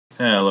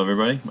Hello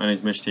everybody, my name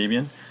is Mitch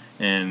Tabian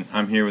and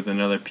I'm here with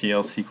another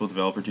PL SQL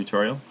developer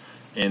tutorial.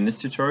 In this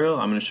tutorial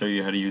I'm going to show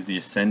you how to use the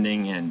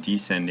ascending and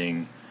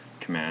descending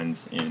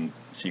commands in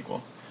SQL.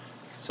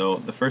 So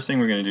the first thing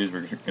we're going to do is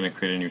we're going to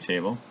create a new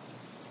table,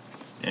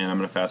 and I'm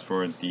going to fast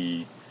forward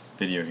the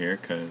video here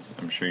because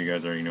I'm sure you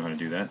guys already know how to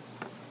do that.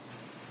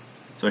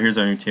 So here's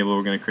our new table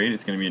we're going to create.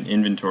 It's going to be an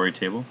inventory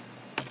table.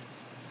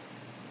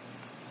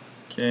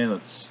 Okay,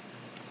 let's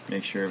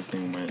make sure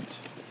everything went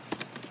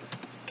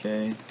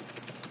okay.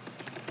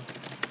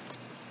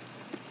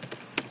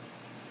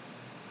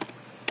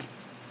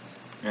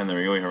 And there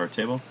we go, we have our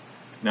table.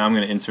 Now I'm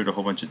going to insert a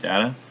whole bunch of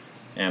data,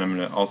 and I'm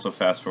going to also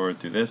fast forward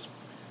through this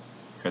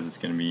because it's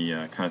going to be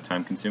kind of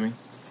time consuming.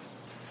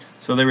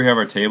 So there we have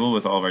our table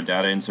with all of our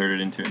data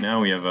inserted into it now.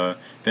 We have a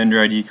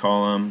vendor ID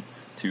column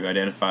to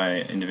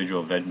identify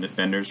individual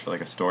vendors for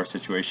like a store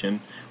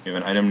situation. We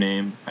have an item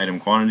name, item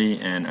quantity,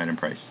 and item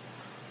price.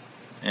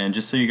 And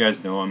just so you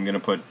guys know, I'm going to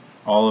put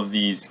all of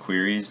these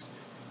queries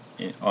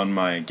on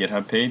my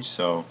GitHub page,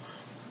 so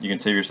you can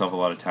save yourself a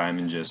lot of time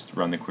and just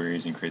run the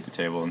queries and create the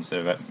table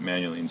instead of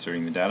manually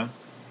inserting the data.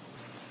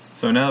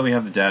 So now that we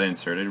have the data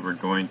inserted, we're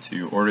going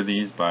to order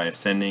these by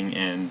ascending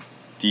and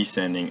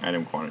descending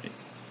item quantity.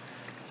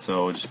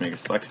 So we'll just make a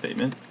select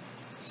statement.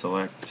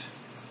 Select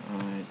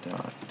I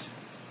dot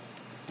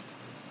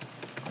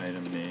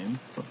item name,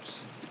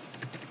 oops,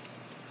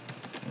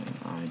 and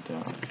I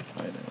dot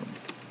item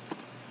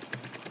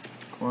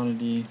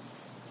quantity,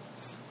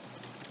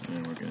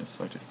 and we're going to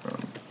select it from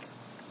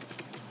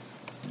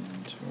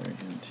inventory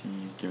int,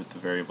 give it the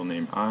variable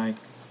name I.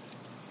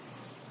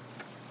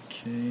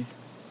 Okay,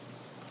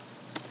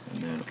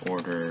 and then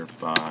order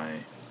by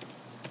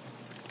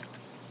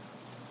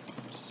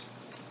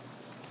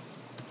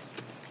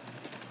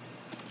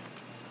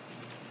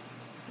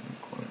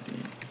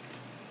quantity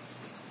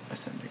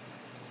ascending.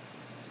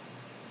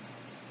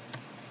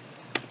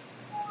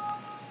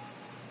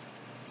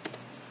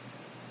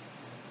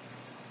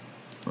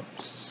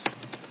 Oops.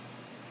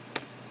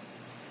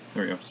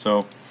 There we go.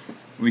 So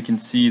we can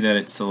see that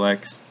it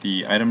selects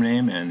the item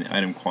name and the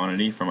item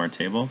quantity from our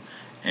table,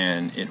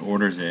 and it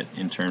orders it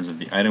in terms of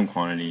the item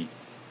quantity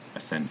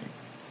ascending.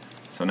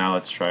 So now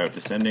let's try out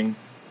descending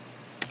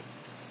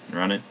and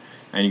run it,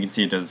 and you can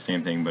see it does the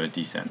same thing, but it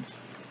descends.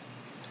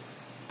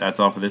 That's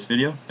all for this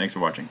video. Thanks for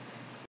watching.